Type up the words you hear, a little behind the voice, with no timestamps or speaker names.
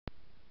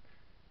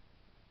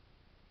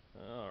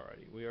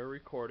We are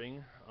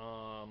recording.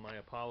 My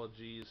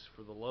apologies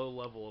for the low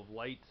level of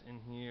light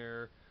in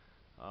here.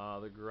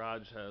 The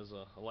garage has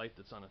a light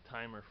that's on a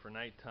timer for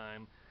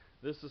nighttime.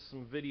 This is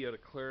some video to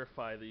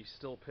clarify these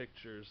still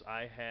pictures.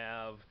 I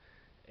have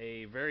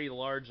a very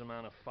large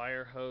amount of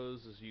fire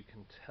hose, as you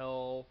can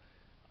tell.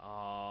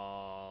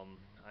 I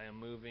am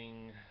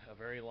moving a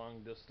very long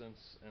distance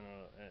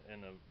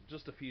in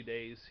just a few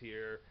days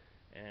here,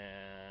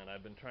 and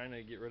I've been trying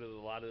to get rid of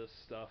a lot of this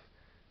stuff,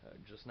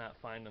 just not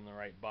finding the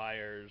right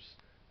buyers.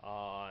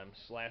 I'm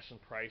slashing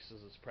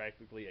prices. It's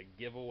practically a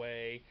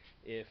giveaway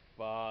if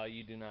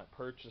you do not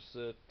purchase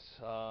it.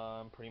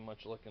 I'm pretty much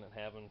looking at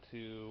having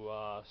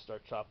to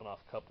start chopping off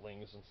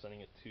couplings and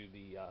sending it to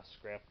the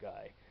scrap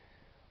guy.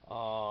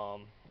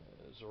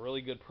 There's a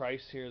really good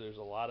price here. There's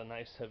a lot of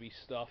nice heavy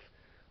stuff.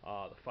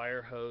 The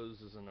fire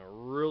hose is in a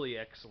really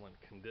excellent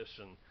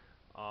condition.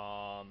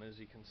 As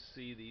you can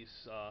see,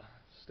 these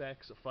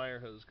stacks of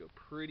fire hose go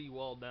pretty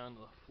well down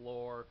to the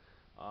floor.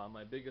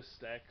 My biggest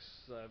stacks,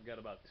 I've got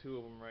about 2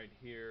 of them right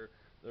here.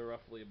 They're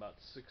roughly about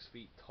 6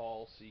 feet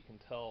tall, so you can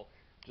tell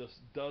just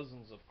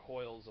dozens of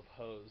coils of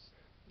hose.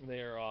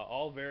 They're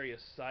all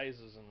various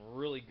sizes and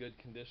really good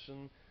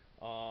condition.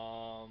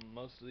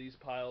 Most of these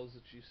piles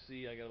that you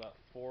see, I got about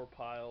 4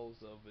 piles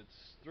of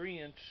its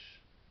 3-inch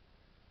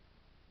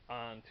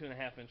on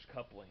 2.5-inch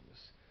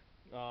couplings.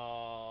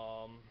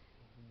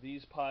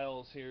 These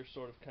piles here,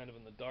 sort of kind of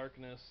in the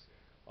darkness,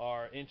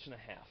 are 1.5 inches.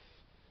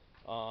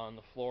 On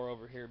the floor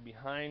over here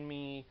behind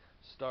me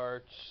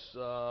starts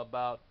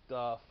about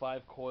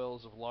 5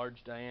 coils of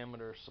large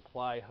diameter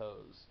supply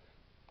hose.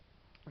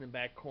 In the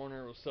back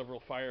corner with several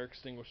fire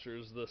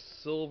extinguishers. The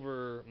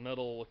silver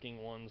metal looking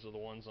ones are the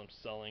ones I'm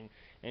selling.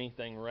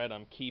 Anything red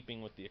I'm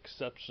keeping, with the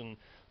exception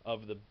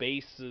of the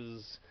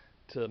bases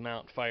to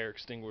mount fire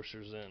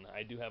extinguishers in.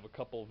 I do have a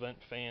couple vent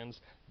fans.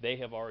 They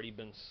have already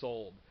been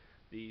sold.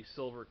 The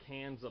silver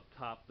cans up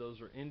top, those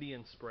are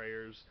Indian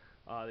sprayers.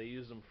 They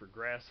use them for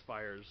grass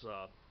fires.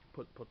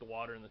 Put the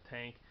water in the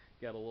tank,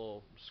 got a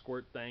little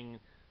squirt thing,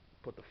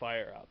 put the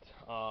fire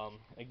out.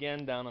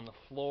 Again, down on the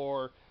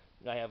floor,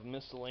 I have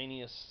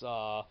miscellaneous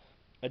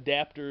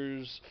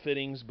adapters,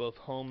 fittings, both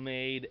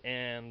homemade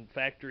and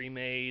factory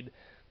made.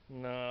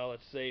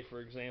 Let's say, for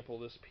example,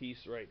 this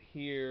piece right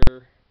here,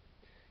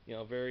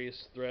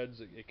 various threads.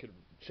 It could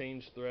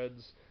change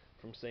threads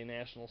from, say,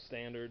 national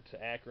standard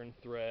to Akron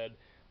thread.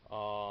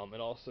 It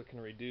also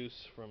can reduce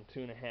from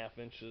 2.5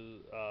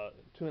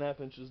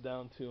 inches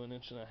down to 1.5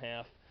 inches.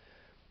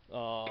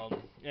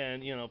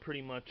 And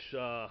pretty much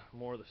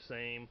more the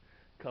same.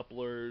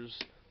 Couplers,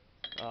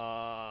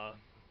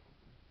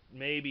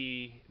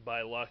 maybe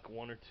by luck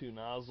 1 or 2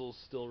 nozzles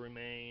still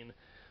remain.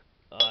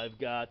 I've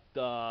got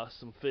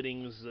some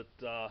fittings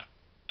that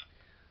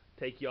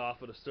take you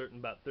off at a certain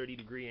about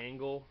 30-degree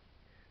angle.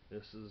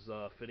 This is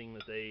a fitting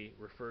that they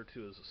refer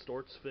to as a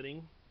Storts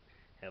fitting.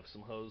 Have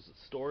some hose that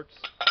storts.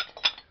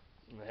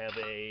 I have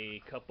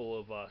a couple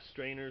of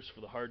strainers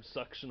for the hard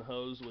suction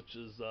hose, which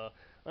is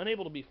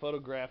unable to be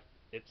photographed.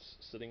 It's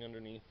sitting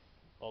underneath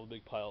all the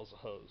big piles of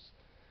hose.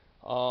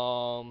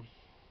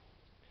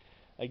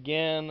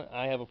 Again,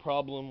 I have a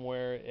problem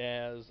where,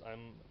 as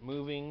I'm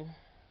moving,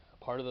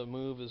 part of the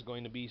move is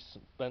going to be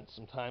spent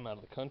some time out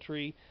of the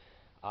country.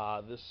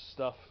 This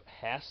stuff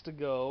has to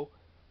go.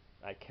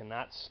 I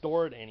cannot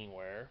store it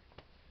anywhere.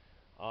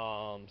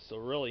 So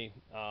really,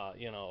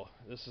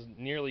 this is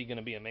nearly going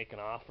to be a make an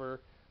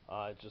offer.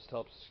 It just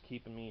helps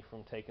keeping me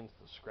from taking it to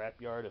the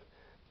scrapyard.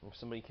 If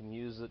somebody can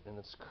use it in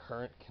its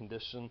current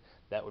condition,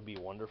 that would be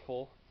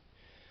wonderful.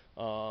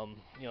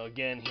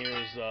 Again,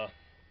 here's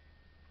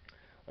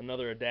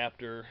another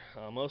adapter.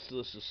 Most of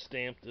this is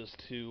stamped as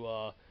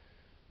to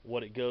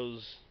what it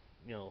goes,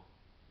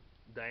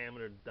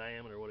 diameter,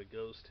 what it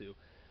goes to.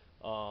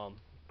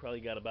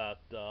 Probably got about,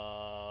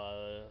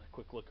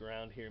 quick look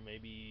around here,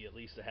 maybe at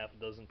least a half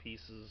a dozen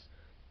pieces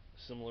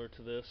similar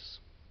to this.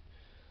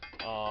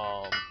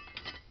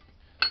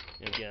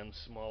 Again,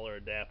 smaller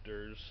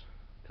adapters,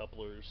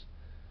 couplers,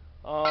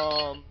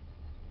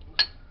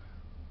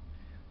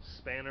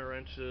 spanner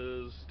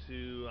wrenches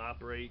to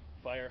operate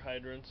fire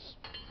hydrants,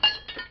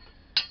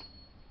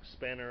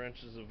 spanner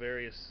wrenches of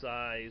various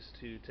size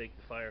to take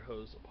the fire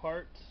hose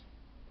apart.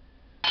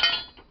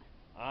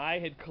 I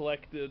had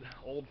collected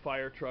old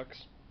fire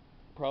trucks,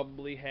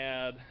 probably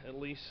had at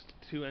least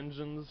 2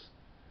 engines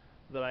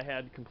that I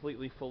had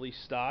completely fully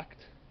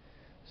stocked.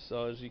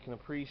 So as you can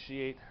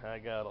appreciate, I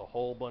got a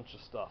whole bunch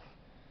of stuff.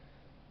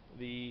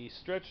 The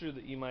stretcher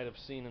that you might have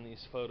seen in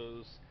these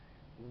photos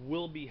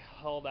will be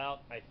held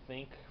out, I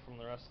think, from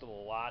the rest of the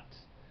lot.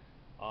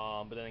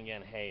 But then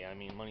again, hey, I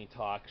mean, money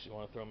talks. You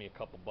want to throw me a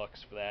couple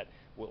bucks for that,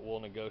 we'll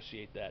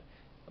negotiate that.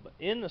 But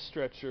in the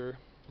stretcher,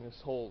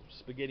 this whole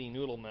spaghetti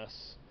noodle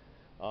mess,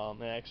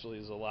 it actually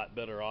is a lot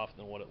better off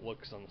than what it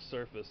looks on the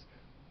surface,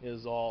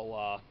 is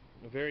all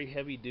very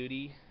heavy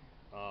duty,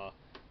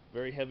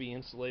 very heavy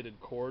insulated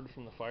cord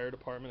from the fire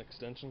department,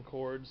 extension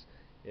cords.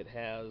 It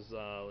has,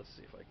 let's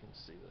see if I can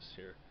see this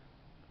here,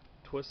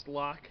 twist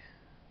lock,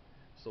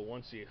 so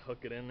once you hook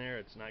it in there,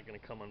 it's not going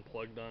to come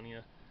unplugged on you.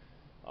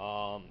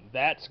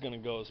 That's going to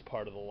go as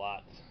part of the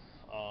lot.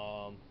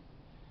 Um,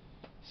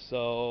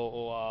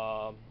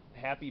 so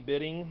happy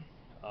bidding.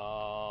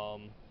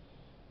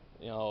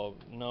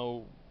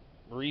 No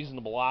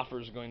reasonable offer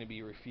is going to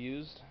be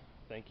refused.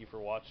 Thank you for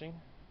watching.